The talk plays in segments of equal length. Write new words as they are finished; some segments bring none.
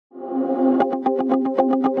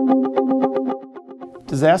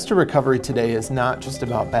Disaster recovery today is not just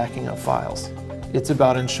about backing up files. It's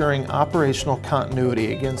about ensuring operational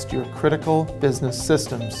continuity against your critical business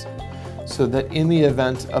systems so that in the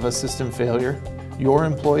event of a system failure, your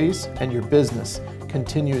employees and your business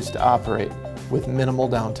continues to operate with minimal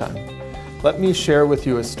downtime. Let me share with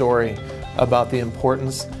you a story about the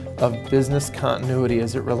importance of business continuity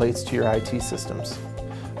as it relates to your IT systems.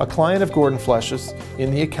 A client of Gordon Flesch's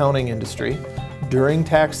in the accounting industry during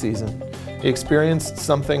tax season experienced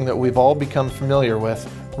something that we've all become familiar with,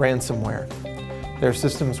 ransomware. Their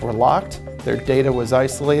systems were locked, their data was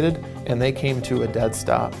isolated, and they came to a dead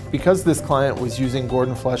stop. Because this client was using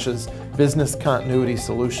Gordon Flesch's business continuity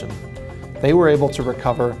solution, they were able to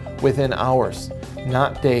recover within hours,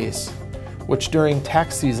 not days, which during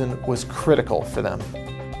tax season was critical for them.